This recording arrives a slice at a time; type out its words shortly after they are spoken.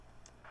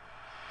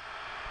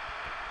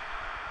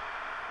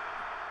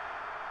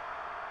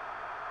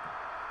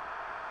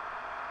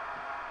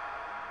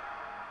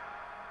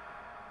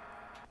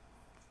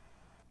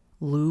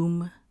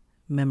Loom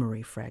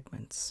memory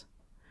fragments.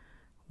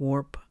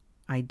 Warp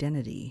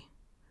identity.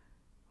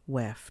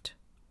 Weft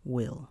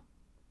will.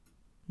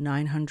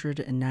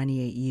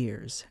 998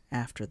 years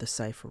after the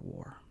Cipher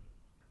War.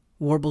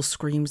 Warble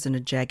screams in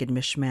a jagged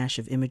mishmash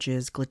of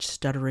images, glitch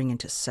stuttering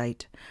into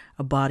sight.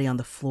 A body on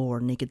the floor,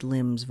 naked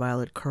limbs,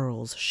 violet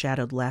curls,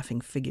 shadowed laughing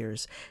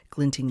figures,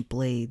 glinting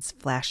blades,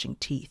 flashing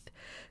teeth.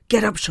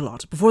 Get up,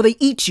 Charlotte, before they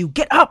eat you!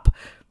 Get up!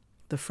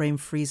 The frame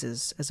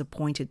freezes as a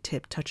pointed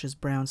tip touches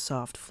brown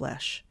soft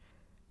flesh.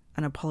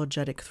 An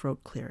apologetic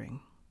throat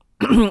clearing.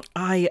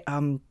 I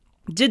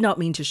did not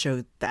mean to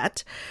show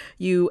that.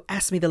 You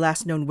asked me the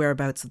last known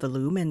whereabouts of the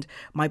loom, and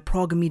my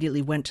prog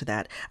immediately went to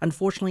that.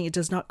 Unfortunately, it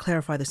does not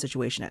clarify the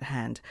situation at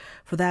hand.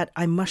 For that,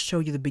 I must show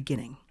you the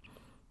beginning.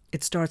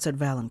 It starts at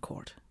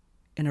Valancourt,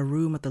 in a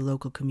room at the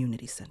local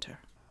community center.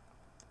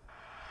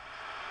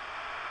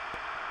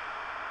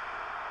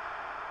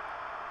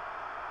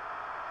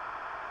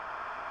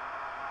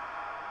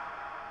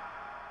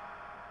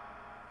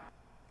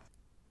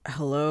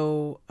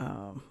 Hello,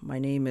 my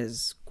name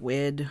is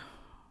Gwyd.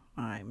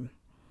 I'm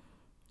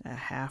a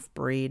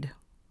half-breed.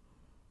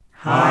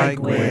 Hi,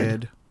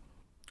 Gwyd.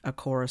 A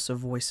chorus of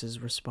voices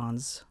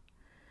responds.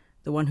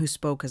 The one who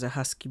spoke has a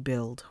husky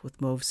build,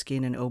 with mauve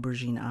skin and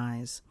aubergine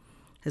eyes,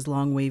 his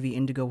long wavy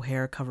indigo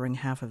hair covering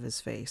half of his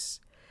face.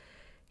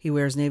 He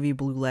wears navy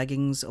blue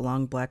leggings, a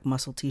long black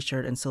muscle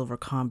t-shirt, and silver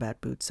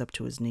combat boots up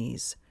to his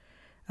knees.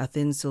 A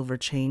thin silver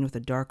chain with a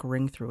dark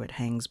ring through it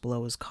hangs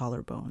below his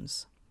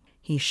collarbones.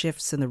 He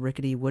shifts in the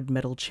rickety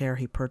wood-metal chair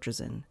he perches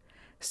in,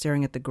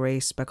 staring at the gray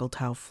speckled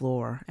tile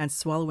floor and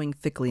swallowing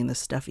thickly in the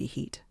stuffy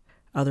heat.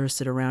 Others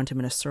sit around him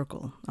in a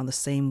circle on the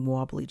same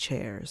wobbly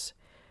chairs.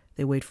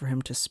 They wait for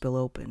him to spill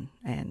open,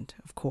 and,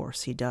 of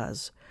course, he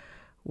does.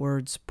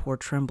 Words pour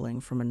trembling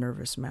from a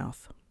nervous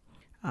mouth.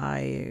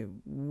 I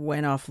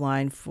went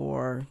offline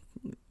for,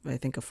 I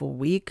think, a full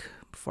week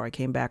before I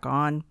came back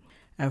on.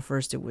 At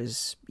first it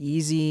was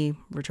easy,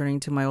 returning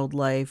to my old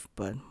life,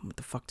 but what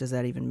the fuck does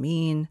that even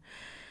mean?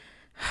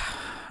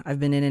 I've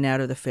been in and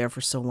out of the fair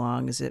for so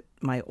long. Is it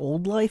my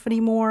old life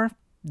anymore?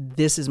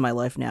 This is my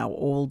life now,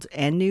 old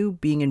and new,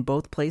 being in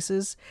both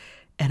places,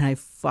 and I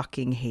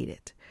fucking hate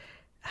it.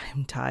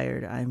 I'm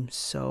tired. I'm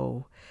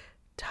so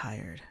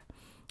tired.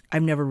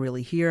 I'm never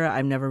really here.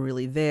 I'm never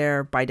really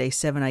there. By day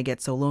 7, I get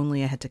so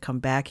lonely I had to come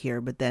back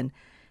here, but then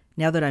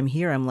now that I'm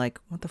here, I'm like,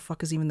 what the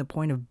fuck is even the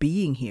point of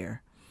being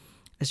here?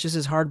 It's just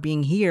as hard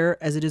being here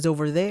as it is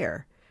over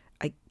there.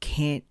 I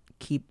can't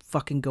keep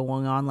fucking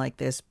going on like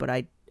this, but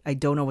I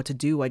don't know what to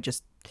do.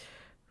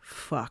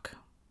 Fuck.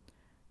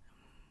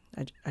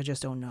 I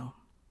just don't know.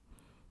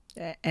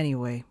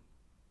 Anyway,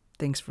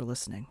 thanks for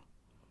listening.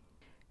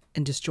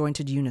 In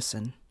disjointed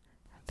unison,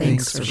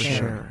 thanks for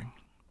sharing.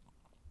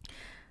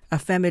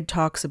 Ephemed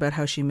talks about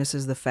how she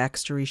misses the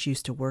factory she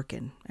used to work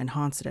in and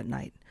haunts it at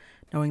night,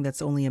 knowing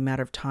that's only a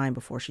matter of time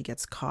before she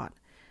gets caught,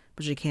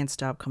 but she can't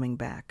stop coming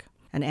back.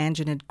 And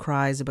Anjanid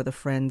cries about the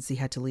friends he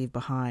had to leave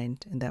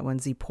behind, and that when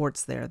Z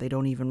ports there, they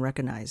don't even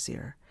recognize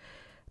Zir.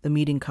 The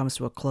meeting comes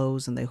to a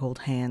close, and they hold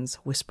hands,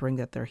 whispering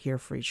that they're here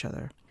for each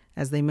other.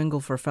 As they mingle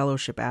for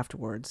fellowship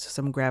afterwards,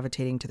 some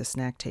gravitating to the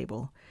snack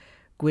table,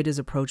 Gwyd is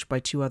approached by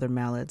 2 other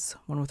Mallards,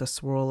 one with a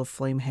swirl of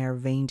flame hair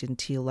veined in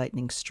teal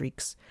lightning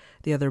streaks,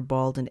 the other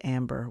bald and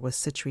amber, with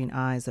citrine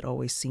eyes that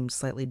always seemed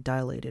slightly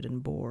dilated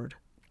and bored.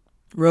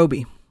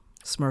 Roby,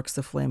 smirks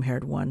the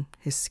flame-haired one,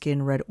 his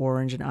skin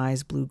red-orange and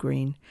eyes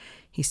blue-green.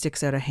 He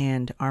sticks out a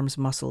hand, arms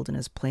muscled in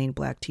his plain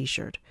black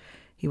t-shirt.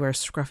 He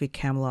wears scruffy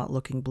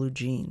Camelot-looking blue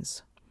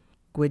jeans.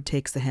 Gwyd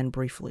takes the hand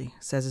briefly,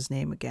 says his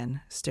name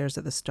again, stares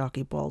at the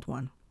stocky bald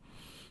one.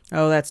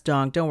 Oh, that's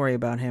Donk. Don't worry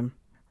about him,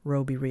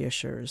 Roby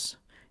reassures.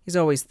 He's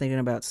always thinking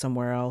about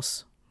somewhere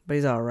else, but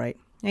he's all right.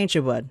 Ain't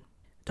you, bud?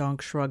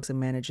 Donk shrugs and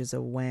manages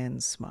a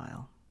wan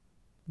smile.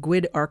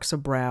 Gwyd arcs a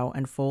brow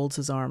and folds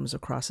his arms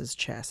across his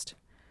chest.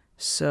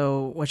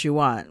 So, what you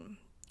want?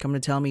 Come to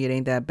tell me it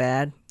ain't that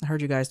bad? I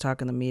heard you guys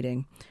talk in the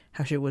meeting.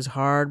 How shit was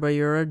hard, but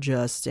you're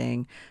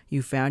adjusting.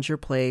 You found your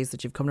place,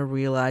 that you've come to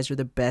realize you're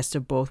the best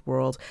of both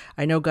worlds.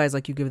 I know guys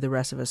like you give the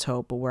rest of us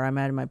hope, but where I'm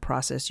at in my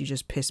process, you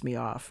just piss me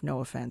off. No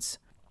offense.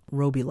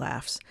 Roby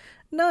laughs.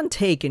 None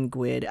taken,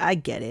 Gwyd. I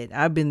get it.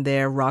 I've been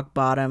there, rock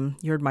bottom.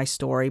 You heard my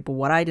story, but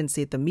what I didn't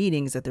see at the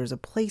meeting is that there's a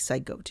place I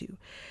go to.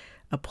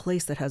 A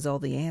place that has all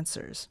the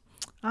answers.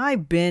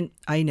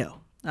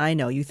 I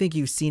know, you think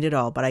you've seen it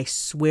all, but I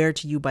swear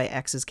to you by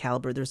X's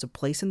caliber, there's a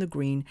place in the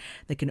green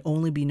that can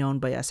only be known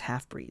by us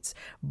half-breeds.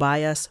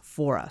 By us,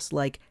 for us.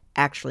 Like,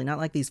 actually, not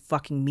like these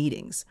fucking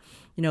meetings.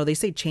 You know, they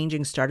say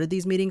changing started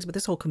these meetings, but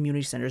this whole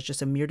community center is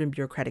just a mirrored and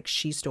bureaucratic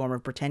she-storm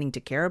of pretending to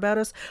care about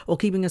us while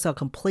keeping us all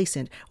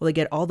complacent while they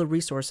get all the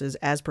resources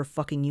as per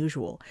fucking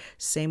usual.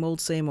 Same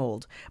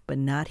old, but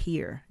not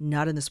here.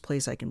 Not in this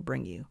place I can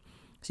bring you.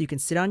 So you can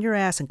sit on your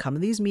ass and come to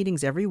these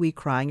meetings every week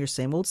crying you're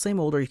same old,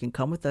 or you can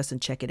come with us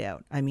and check it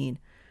out. I mean,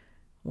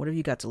 what have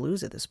you got to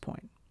lose at this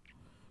point?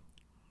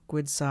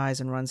 Gwyd sighs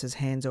and runs his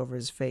hands over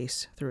his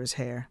face, through his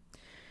hair.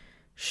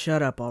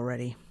 Shut up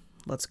already.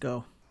 Let's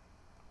go.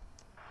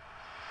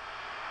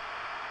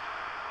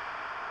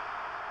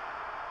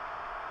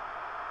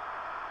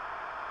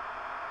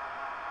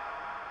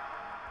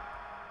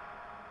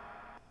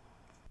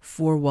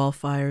 4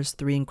 wildfires,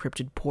 3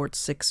 encrypted ports,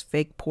 6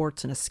 fake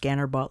ports, and a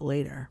scanner bot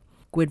later.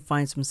 Gwyd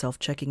finds himself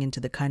checking into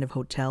the kind of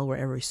hotel where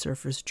every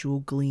surface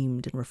jewel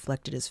gleamed and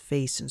reflected his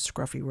face in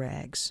scruffy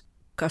rags.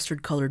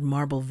 Custard-colored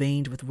marble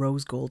veined with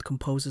rose gold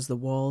composes the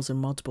walls and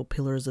multiple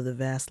pillars of the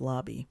vast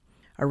lobby,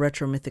 a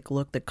retro-mythic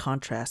look that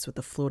contrasts with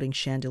the floating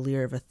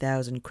chandelier of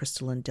 1,000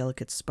 crystalline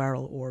delicate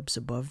spiral orbs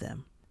above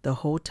them. The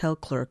hotel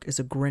clerk is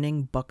a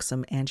grinning,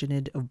 buxom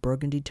Angenid of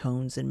burgundy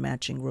tones and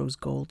matching rose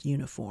gold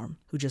uniform,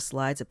 who just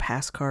slides a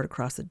pass card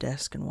across the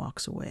desk and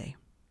walks away.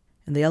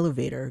 In the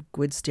elevator,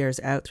 Gwyd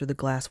stares out through the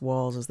glass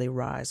walls as they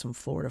rise from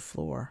floor to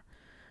floor,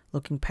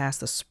 looking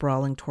past the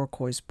sprawling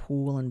turquoise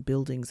pool and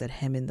buildings that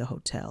hem in the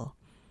hotel,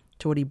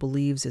 to what he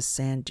believes is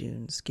sand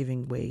dunes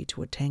giving way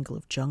to a tangle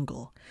of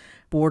jungle,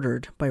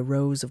 bordered by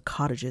rows of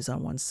cottages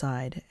on one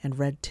side and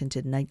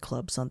red-tinted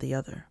nightclubs on the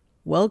other.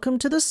 "Welcome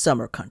to the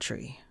summer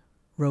country."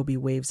 Roby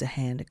waves a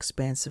hand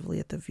expansively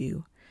at the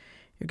view.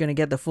 "You're going to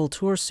get the full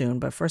tour soon,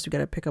 but first we got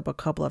to pick up a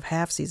couple of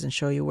half-seas and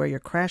show you where you're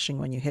crashing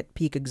when you hit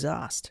peak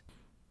exhaust."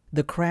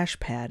 The Crash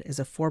Pad is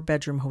a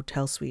 4-bedroom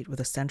hotel suite with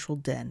a central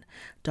den,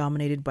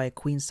 dominated by a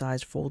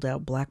queen-sized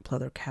fold-out black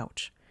pleather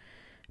couch.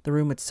 The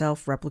room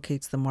itself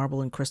replicates the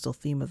marble and crystal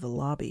theme of the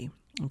lobby,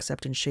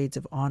 except in shades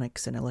of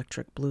onyx and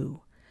electric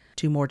blue.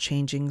 2 more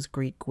changings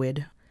greet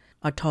Gwyd,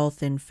 a tall,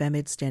 thin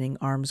femid standing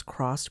arms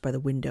crossed by the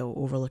window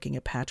overlooking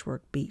a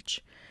patchwork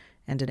beach,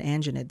 and an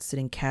Angenid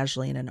sitting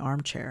casually in an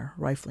armchair,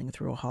 rifling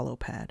through a hollow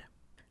pad.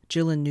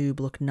 Jill and Noob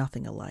look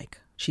nothing alike.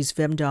 She's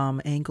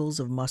femdom angles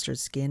of mustard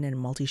skin and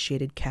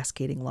multi-shaded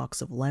cascading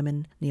locks of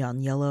lemon, neon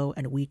yellow,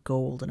 and wheat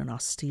gold in an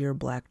austere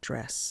black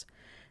dress.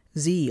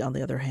 Z, on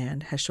the other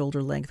hand, has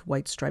shoulder-length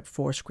white-striped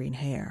forescreen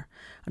hair,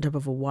 on top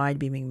of a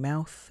wide-beaming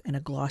mouth and a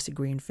glossy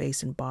green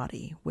face and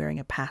body, wearing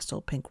a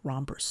pastel pink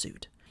romper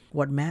suit.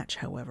 What match,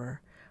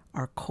 however,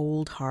 are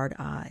cold, hard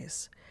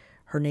eyes.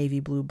 Her navy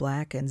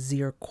blue-black and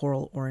Zir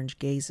coral-orange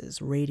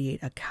gazes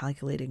radiate a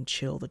calculating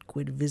chill that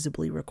Gwyd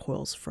visibly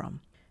recoils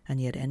from,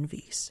 and yet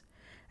envies.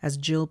 As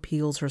Jill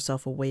peels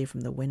herself away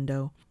from the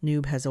window,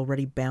 Noob has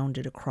already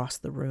bounded across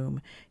the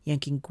room,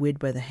 yanking Gwyd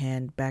by the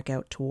hand back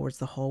out towards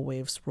the hallway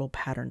of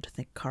swirl-patterned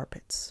thick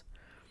carpets.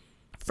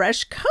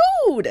 "Fresh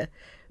code!"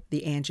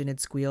 the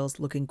Angenid squeals,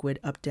 looking Gwyd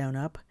up, down,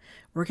 up.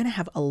 "We're going to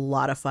have a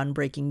lot of fun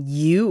breaking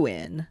you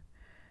in."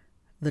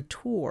 The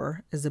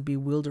tour is a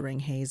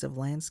bewildering haze of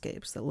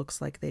landscapes that looks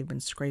like they've been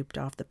scraped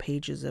off the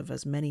pages of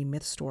as many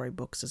myth story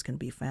books as can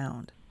be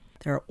found.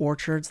 There are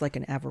orchards like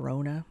in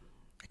Averona,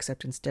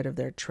 except instead of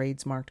their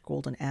trades-marked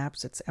golden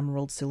apps, it's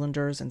emerald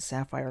cylinders and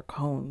sapphire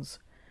cones,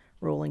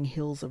 rolling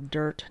hills of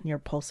dirt near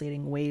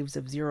pulsating waves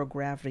of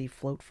zero-gravity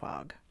float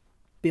fog.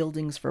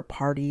 Buildings for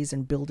parties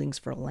and buildings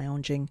for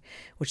lounging,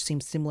 which seem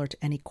similar to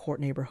any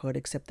court neighborhood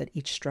except that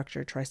each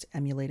structure tries to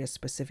emulate a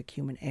specific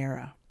human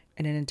era.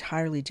 In an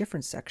entirely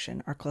different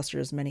section are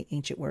clustered as many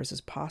ancient wares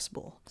as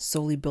possible,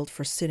 solely built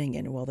for sitting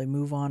in while they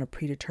move on a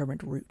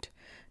predetermined route,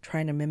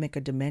 trying to mimic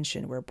a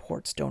dimension where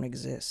ports don't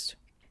exist.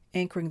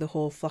 Anchoring the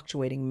whole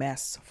fluctuating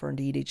mess, for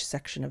indeed each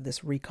section of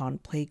this recon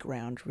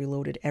playground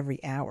reloaded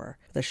every hour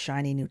with a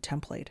shiny new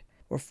template,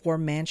 were 4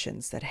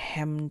 mansions that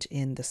hemmed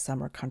in the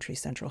summer country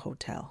central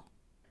hotel.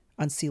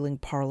 Unsealing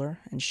parlor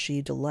and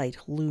She Delight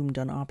loomed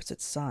on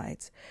opposite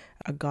sides,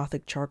 a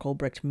Gothic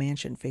charcoal-bricked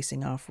mansion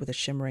facing off with a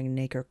shimmering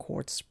nacre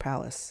quartz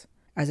palace,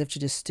 as if to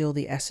distill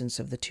the essence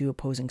of the 2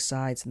 opposing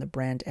sides in the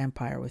brand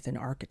empire within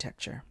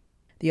architecture.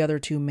 The other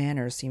 2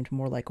 manors seemed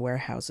more like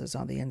warehouses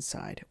on the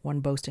inside, one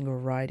boasting a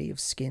variety of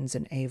skins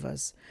and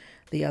avas,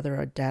 the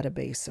other a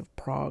database of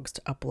progs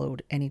to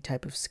upload any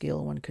type of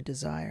skill one could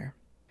desire.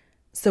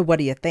 "So what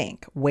do you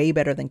think? Way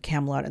better than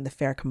Camelot and the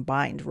Fair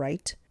combined,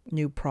 right?"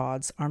 New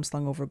prods, arm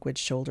slung over Gwyd's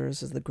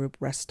shoulders as the group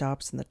rest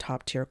stops in the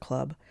top-tier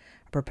club,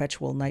 a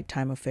perpetual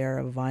nighttime affair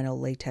of vinyl,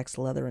 latex,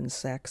 leather, and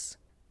sex.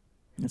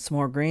 "It's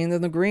more green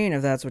than the green,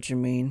 if that's what you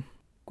mean,"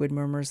 Gwyd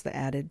murmurs the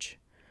adage,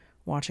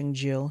 watching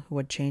Jill, who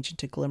had changed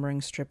into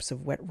glimmering strips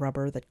of wet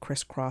rubber that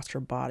crisscrossed her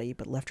body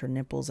but left her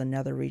nipples and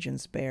nether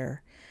regions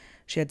bare.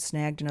 She had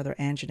snagged another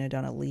Angenid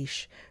on a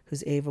leash,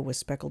 whose Ava was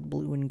speckled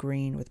blue and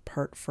green, with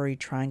pert, furry,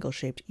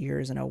 triangle-shaped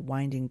ears and a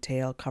winding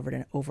tail covered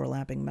in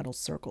overlapping metal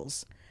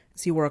circles.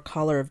 Z wore a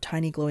collar of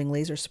tiny glowing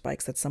laser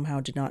spikes that somehow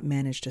did not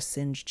manage to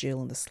singe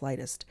Jill in the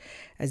slightest,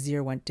 as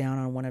Zir went down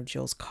on one of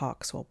Jill's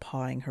cocks while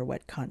pawing her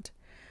wet cunt.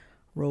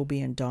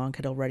 Roby and Donk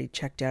had already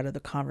checked out of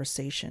the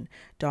conversation,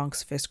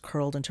 Donk's fist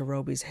curled into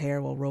Roby's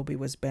hair while Roby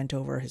was bent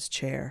over his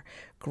chair,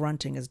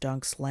 grunting as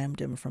Donk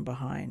slammed him from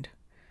behind.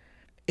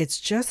 "It's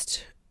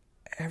just,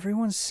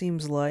 everyone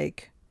seems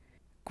like..."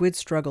 Gwyd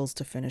struggles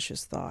to finish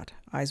his thought,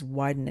 eyes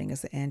widening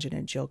as the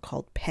Angenid Jill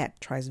called Pet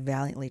tries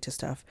valiantly to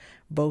stuff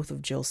both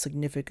of Jill's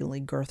significantly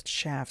girthed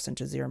shafts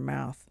into Zir's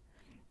mouth.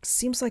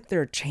 "Seems like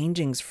they're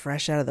changings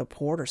fresh out of the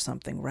port or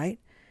something, right?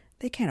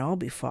 They can't all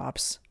be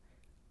fops."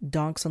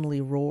 Donk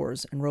suddenly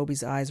roars, and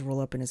Roby's eyes roll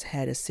up in his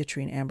head as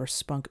citrine amber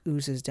spunk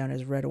oozes down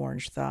his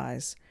red-orange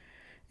thighs.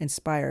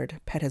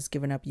 Inspired, Pet has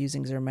given up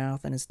using Zir's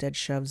mouth and instead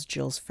shoves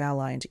Jill's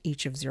phalli into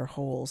each of Zir's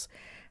holes,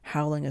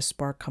 howling as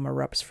spark come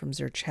erupts from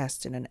Zir's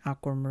chest in an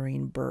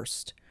aquamarine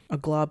burst. A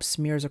glob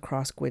smears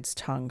across Gwyd's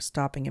tongue,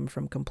 stopping him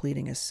from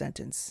completing his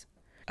sentence.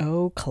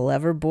 "Oh,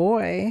 clever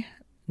boy,"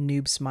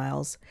 Noob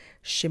smiles,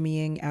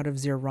 shimmying out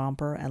of their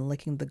romper and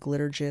licking the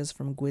glitter jizz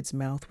from Gwyd's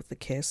mouth with a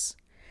kiss.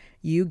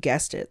 "You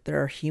guessed it.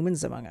 There are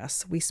humans among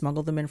us. We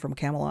smuggle them in from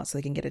Camelot so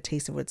they can get a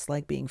taste of what it's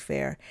like being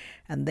fair,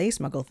 and they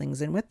smuggle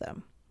things in with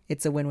them.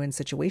 It's a win-win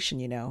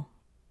situation, you know."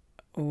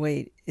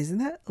 "Wait, isn't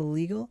that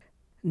illegal?"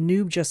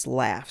 Noob just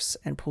laughs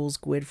and pulls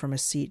Gwyd from a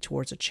seat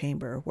towards a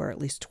chamber where at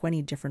least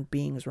 20 different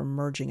beings were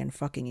merging and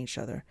fucking each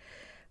other.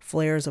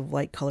 Flares of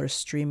light colors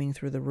streaming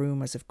through the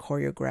room as if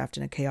choreographed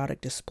in a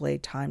chaotic display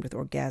timed with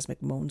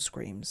orgasmic moan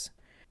screams.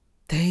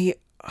 "They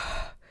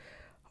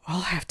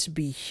all have to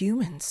be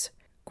humans,"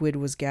 Gwyd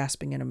was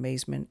gasping in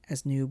amazement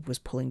as Noob was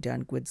pulling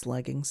down Gwyd's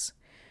leggings.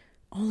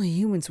 "Only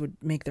humans would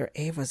make their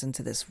Avas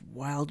into this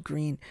wild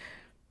green."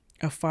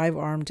 A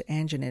 5-armed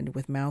Angenid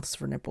with mouths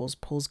for nipples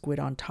pulls Gwyd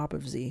on top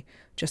of Z,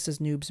 just as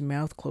Noob's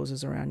mouth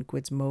closes around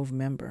Gwyd's mauve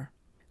member.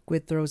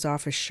 Gwyd throws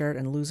off his shirt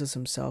and loses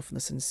himself in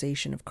the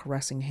sensation of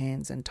caressing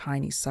hands and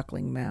tiny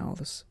suckling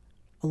mouths.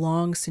 A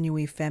long,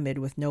 sinewy femid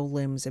with no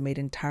limbs and made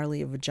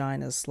entirely of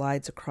vaginas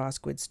slides across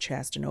Gwyd's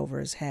chest and over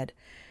his head,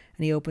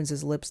 and he opens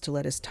his lips to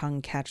let his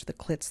tongue catch the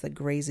clits that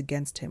graze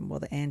against him while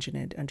the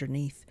Angenid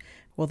underneath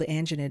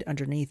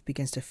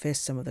begins to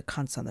fist some of the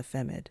cunts on the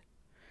femid.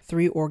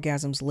 3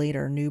 orgasms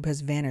later, Noob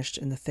has vanished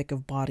in the thick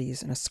of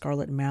bodies, and a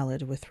scarlet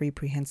mallard with 3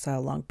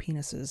 prehensile long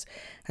penises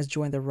has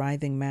joined the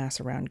writhing mass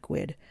around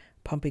Gwyd,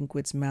 pumping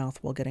Gwyd's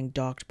mouth while getting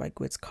docked by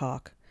Gwyd's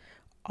cock,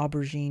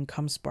 aubergine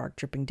cum spark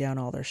dripping down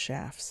all their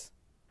shafts.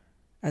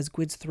 As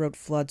Gwyd's throat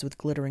floods with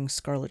glittering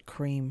scarlet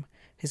cream,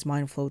 his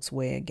mind floats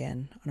away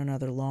again on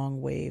another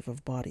long wave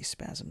of body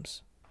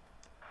spasms.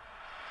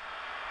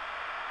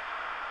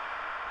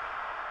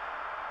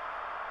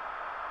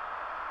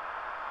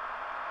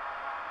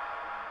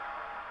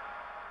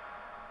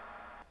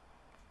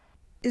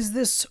 "Is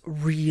this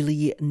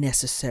really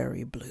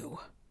necessary, Blue?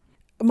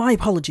 My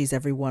apologies,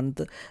 everyone.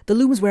 The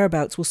Loom's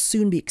whereabouts will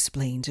soon be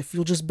explained. If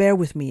you'll just bear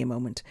with me a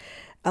moment.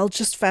 I'll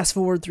just fast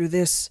forward through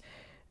this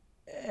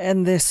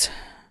and this.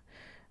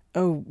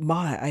 Oh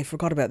my, I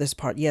forgot about this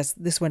part. Yes,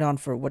 this went on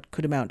for what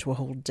could amount to a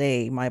whole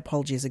day. My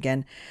apologies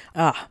again.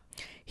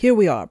 Here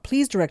we are.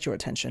 Please direct your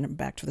attention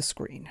back to the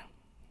screen."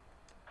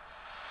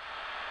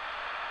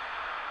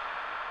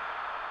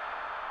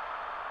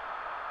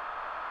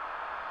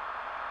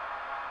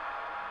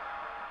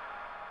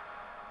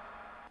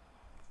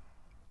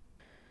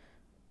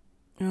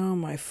 Oh,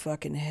 my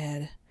fucking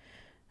head.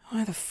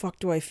 Why the fuck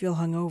do I feel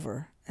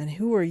hungover? And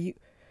who are you?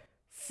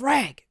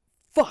 Frag!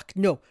 Fuck!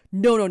 No!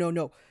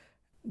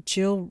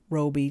 Jill,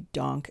 Roby,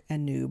 Donk,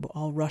 and Noob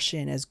all rush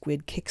in as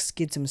Gwyd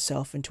skids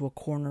himself into a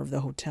corner of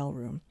the hotel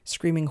room,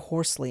 screaming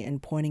hoarsely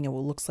and pointing at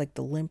what looks like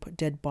the limp,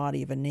 dead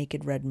body of a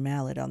naked red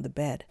mallard on the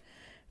bed,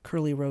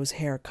 curly rose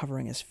hair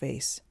covering his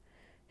face.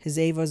 His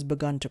Ava's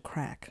begun to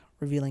crack,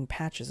 revealing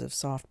patches of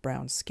soft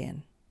brown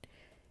skin.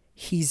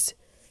 He's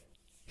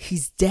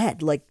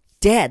dead, like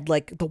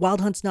the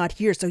Wild Hunt's not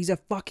here, so he's a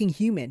fucking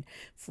human.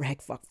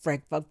 Frag fuck.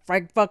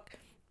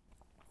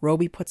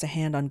 Roby puts a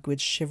hand on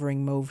Gwyd's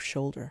shivering mauve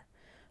shoulder.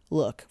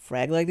 "Look,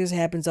 frag like this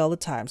happens all the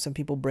time. Some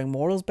people bring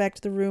mortals back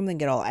to the room, then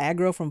get all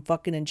aggro from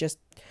fucking and just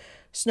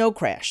snow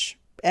crash.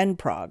 And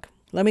Prague.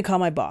 Let me call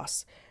my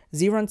boss.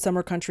 Zero in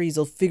summer countries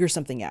will figure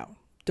something out.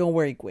 Don't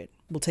worry, Gwyd.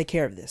 We'll take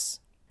care of this."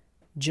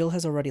 Jill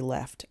has already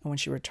left, and when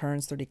she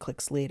returns 30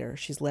 clicks later,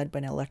 she's led by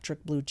an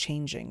electric blue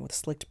changeling with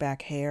slicked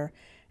back hair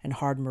and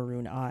hard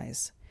maroon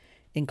eyes.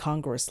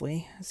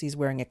 Incongruously, Z's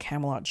wearing a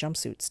Camelot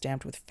jumpsuit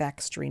stamped with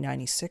Factory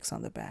 96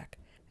 on the back.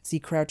 Z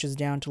crouches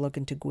down to look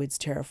into Gwyd's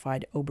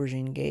terrified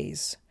aubergine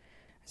gaze.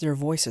 Their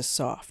voice is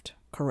soft,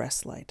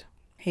 caress-light.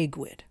 "Hey,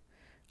 Gwyd,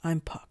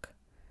 I'm Puck.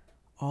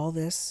 All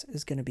this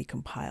is going to be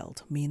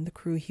compiled. Me and the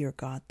crew here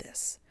got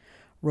this.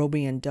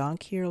 Roby and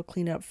Donk here will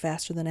clean up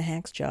faster than a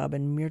hack's job,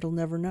 and Myrtle'll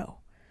never know.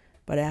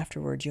 But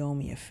afterward, you owe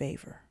me a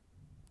favor.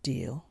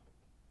 Deal?"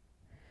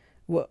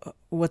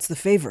 What's the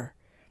favor?"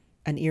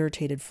 An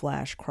irritated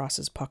flash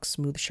crosses Puck's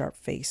smooth, sharp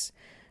face,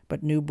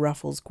 but Noob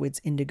ruffles Gwyd's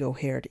indigo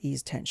hair to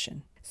ease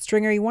tension.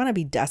 "Stringer, you want to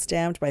be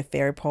dust-damned by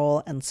Fairy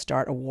Pole and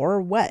start a war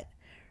or what?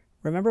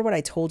 Remember what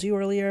I told you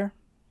earlier?"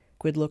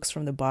 Gwyd looks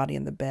from the body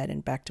in the bed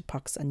and back to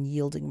Puck's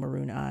unyielding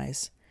maroon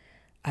eyes.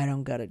 "I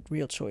don't got a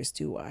real choice,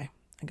 do I?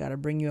 I gotta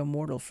bring you a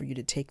mortal for you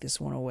to take this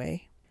one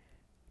away?"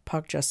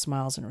 Puck just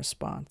smiles in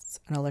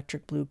response, an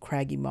electric blue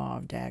craggy maw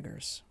of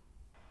daggers.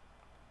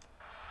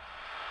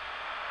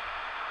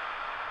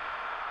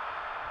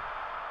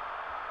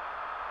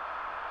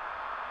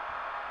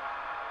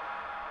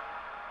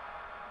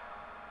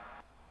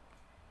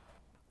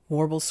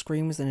 Warble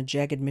screams in a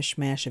jagged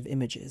mishmash of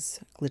images,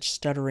 glitch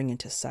stuttering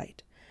into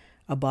sight.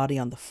 A body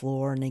on the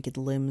floor, naked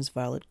limbs,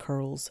 violet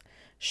curls,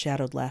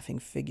 shadowed laughing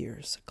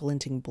figures,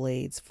 glinting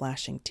blades,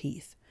 flashing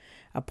teeth.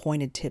 A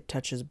pointed tip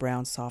touches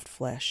brown soft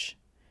flesh.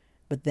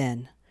 But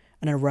then,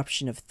 an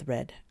eruption of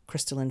thread,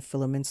 crystalline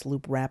filaments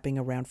loop wrapping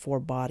around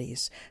 4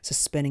 bodies,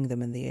 suspending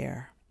them in the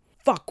air.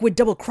 "Fuck, Gwyd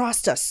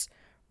double-crossed us!"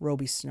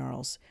 Roby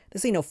snarls.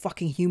 "This ain't no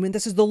fucking human,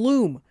 this is the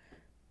Loom!"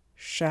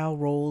 Shao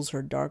rolls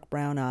her dark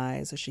brown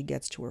eyes as she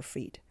gets to her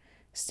feet,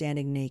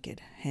 standing naked,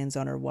 hands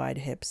on her wide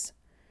hips.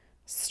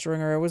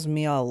 Stringer, it was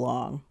me all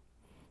along.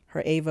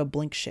 Her Ava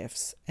blink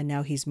shifts, and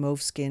now he's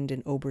mauve-skinned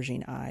and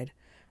aubergine-eyed,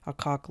 a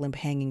cock limp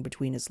hanging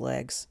between his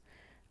legs.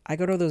 I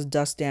go to those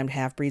dust-damned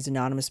Halfbreeds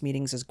Anonymous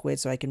meetings as Gwyd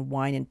so I can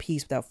whine in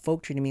peace without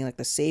folk treating me like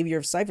the savior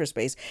of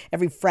cypherspace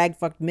every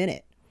frag-fucked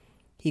minute.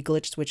 He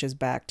glitch-switches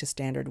back to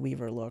standard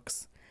Weaver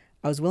looks.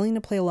 I was willing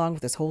to play along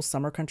with this whole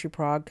summer country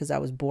prog because I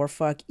was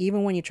borefuck,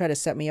 even when you try to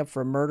set me up for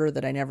a murder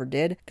that I never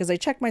did, because I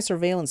checked my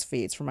surveillance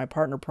feeds for my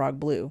partner Prog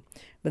Blue.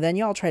 But then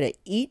y'all try to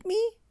eat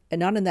me? And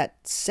not in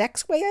that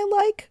sex way I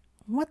like?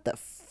 What the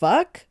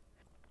fuck?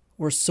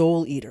 We're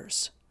soul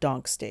eaters,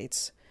 Donk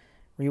states.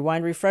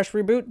 Rewind, refresh,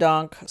 reboot,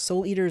 Donk.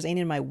 Soul eaters ain't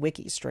in my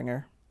wiki,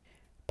 Stringer.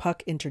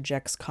 Puck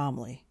interjects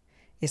calmly.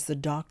 It's the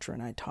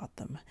doctrine I taught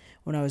them.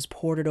 When I was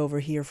ported over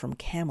here from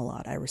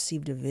Camelot, I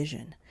received a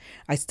vision.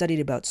 I studied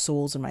about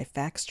souls in my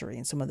factory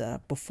and some of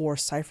the before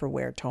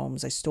cipherware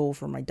tomes I stole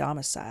from my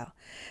domicile.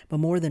 But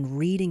more than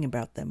reading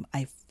about them,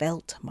 I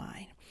felt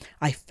mine.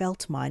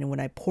 And when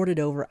I ported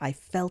over, I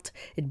felt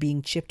it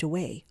being chipped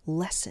away,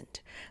 lessened.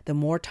 The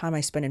more time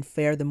I spent in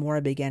Fair, the more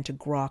I began to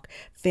grok.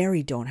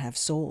 Fairy don't have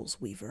souls,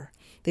 Weaver.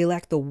 They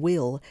lack the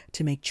will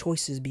to make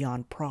choices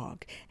beyond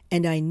prog.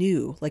 And I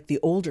knew, like the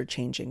older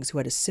changelings who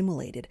had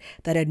assimilated,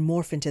 that I'd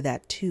morph into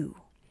that too.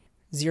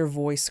 Zir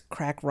voice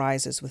crack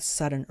rises with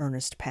sudden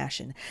earnest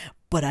passion.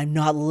 But I'm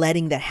not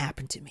letting that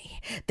happen to me.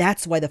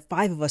 That's why the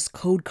 5 of us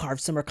code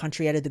carved Summer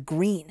Country out of the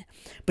green.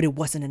 But it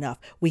wasn't enough.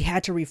 We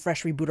had to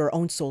reboot our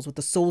own souls with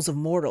the souls of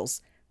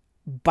mortals.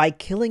 By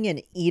killing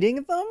and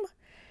eating them?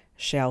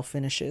 Shao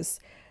finishes.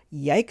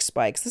 Yikes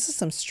spikes, this is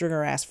some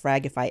Stringer-ass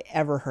frag if I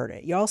ever heard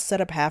it. Y'all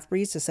set up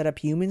half-breeds to set up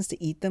humans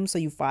to eat them so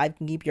you 5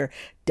 can keep your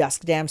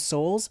dusk-damn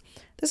souls?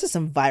 This is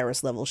some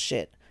virus-level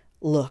shit.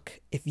 Look,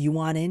 if you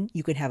want in,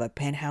 you can have a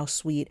penthouse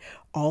suite,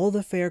 all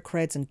the fair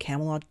creds and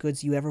Camelot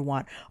goods you ever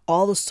want,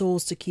 all the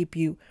souls to keep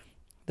you...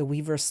 The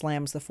Weaver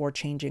slams the 4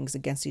 changelings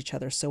against each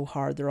other so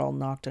hard they're all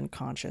knocked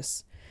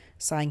unconscious,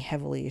 sighing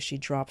heavily as she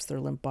drops their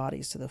limp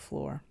bodies to the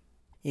floor.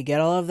 You get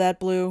all of that,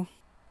 Blue?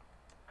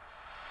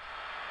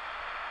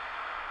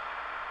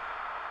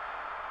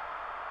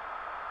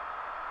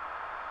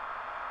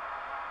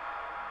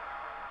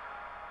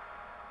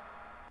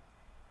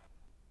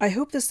 I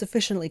hope this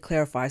sufficiently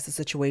clarifies the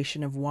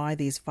situation of why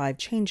these 5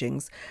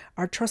 changelings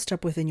are trussed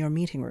up within your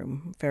meeting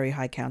room, Fairy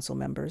High Council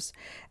members,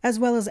 as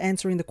well as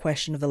answering the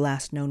question of the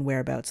last known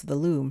whereabouts of the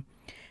Loom.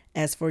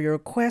 As for your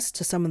request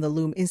to summon the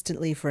Loom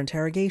instantly for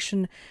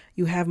interrogation,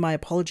 you have my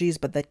apologies,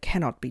 but that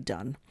cannot be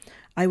done.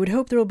 I would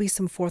hope there will be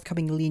some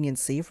forthcoming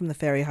leniency from the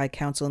Fairy High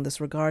Council in this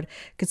regard,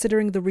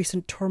 considering the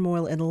recent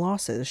turmoil and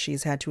losses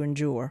she's had to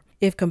endure.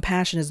 If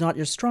compassion is not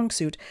your strong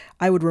suit,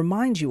 I would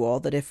remind you all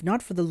that if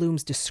not for the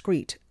Loom's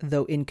discreet,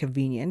 though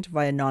inconvenient,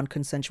 via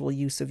non-consensual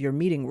use of your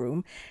meeting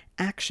room,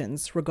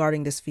 actions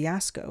regarding this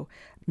fiasco,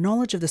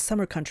 knowledge of the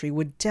Summer Country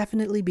would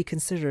definitely be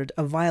considered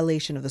a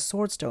violation of the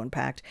Swordstone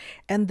Pact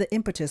and the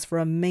impetus for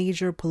a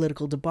major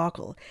political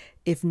debacle,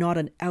 if not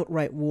an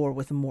outright war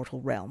with the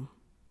mortal realm.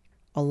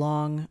 A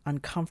long,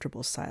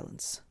 uncomfortable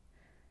silence.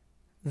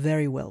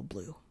 Very well,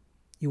 Blue.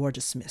 You are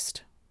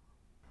dismissed.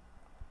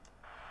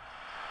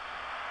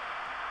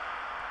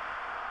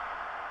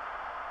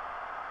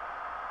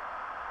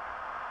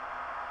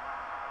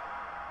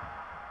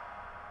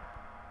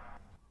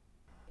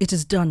 It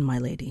is done, my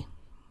lady.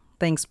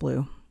 Thanks,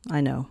 Blue. I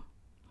know.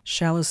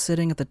 Shao is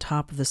sitting at the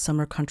top of the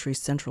Summer Country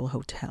Central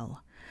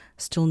Hotel,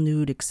 still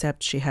nude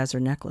except she has her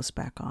necklace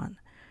back on,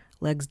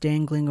 legs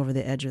dangling over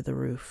the edge of the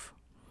roof.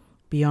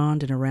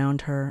 Beyond and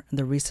around her, in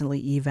the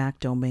recently evac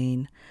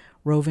domain,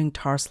 roving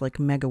Tars-like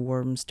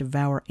megaworms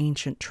devour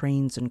ancient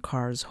trains and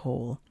cars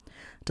whole,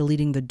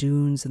 deleting the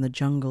dunes and the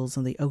jungles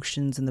and the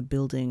oceans and the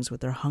buildings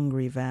with their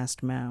hungry,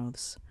 vast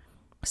mouths.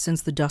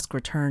 Since the dusk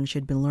return, she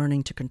had been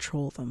learning to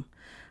control them,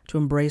 to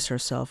embrace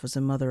herself as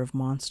a mother of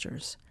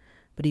monsters.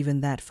 But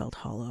even that felt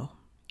hollow,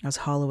 as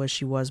hollow as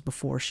she was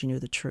before she knew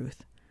the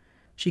truth.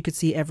 She could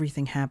see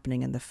everything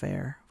happening in the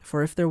fair,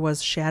 for if there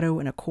was shadow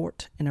in a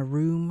court, in a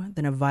room,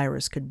 then a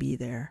virus could be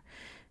there,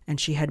 and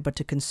she had but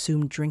to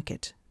drink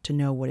it, to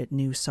know what it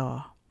knew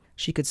saw.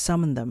 She could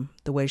summon them,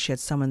 the way she had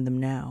summoned them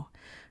now,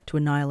 to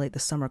annihilate the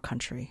Summer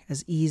Country,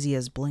 as easy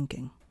as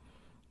blinking.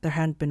 There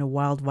hadn't been a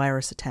wild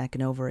virus attack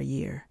in over a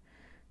year.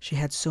 She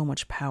had so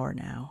much power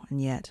now,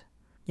 and yet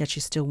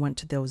she still went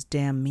to those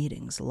damn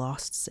meetings,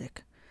 lost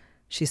sick.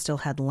 She still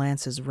had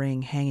Lance's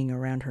ring hanging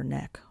around her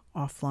neck,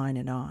 offline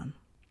and on.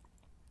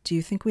 Do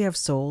you think we have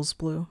souls,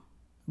 Blue?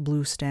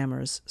 Blue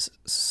stammers.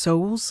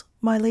 Souls,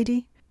 my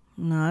lady?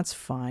 No, that's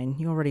fine.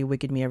 You already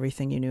wicked me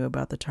everything you knew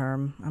about the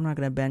term. I'm not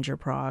going to bend your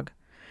prog.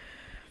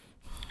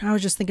 I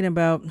was just thinking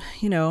about,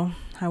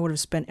 I would have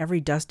spent every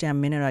dust damn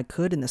minute I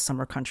could in the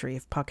Summer Country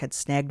if Puck had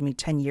snagged me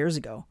 10 years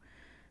ago.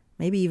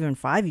 Maybe even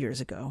 5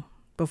 years ago.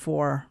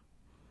 Before,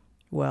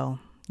 well,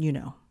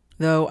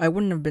 Though I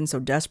wouldn't have been so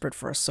desperate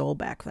for a soul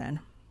back then.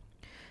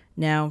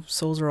 Now,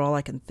 souls are all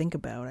I can think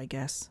about, I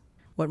guess.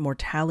 What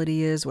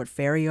mortality is, what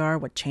fairy are,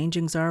 what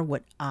changelings are,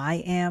 what I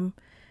am.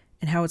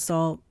 and how it's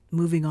all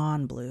moving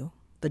on, Blue.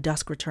 The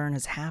dusk return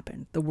has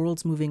happened. The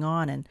world's moving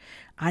on, and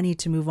I need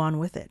to move on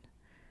with it.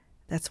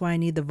 That's why I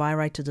need the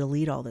Virite to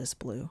delete all this,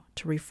 Blue,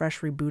 to refresh,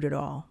 reboot it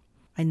all.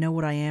 I know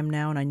what I am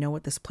now, and I know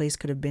what this place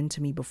could have been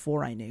to me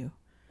before I knew.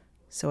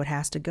 So it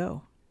has to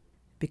go,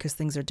 because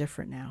things are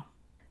different now.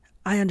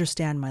 I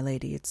understand, my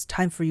lady. It's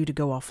time for you to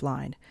go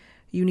offline.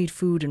 You need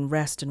food and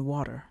rest and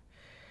water.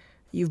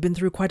 You've been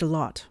through quite a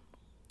lot.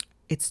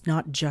 It's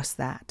not just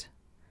that.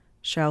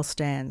 Shell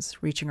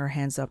stands, reaching her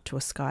hands up to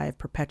a sky of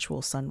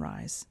perpetual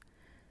sunrise.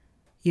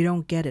 You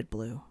don't get it,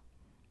 Blue.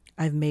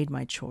 I've made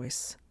my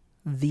choice.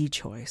 The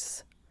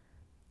choice.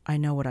 I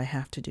know what I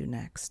have to do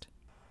next.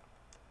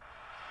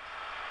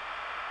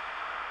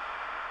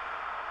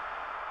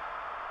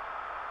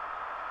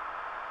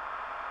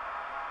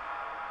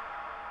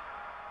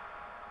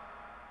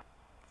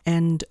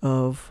 End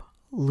of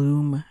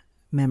Loom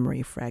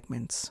Memory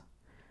Fragments.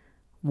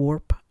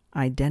 Warp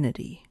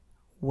Identity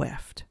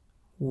Weft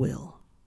Will.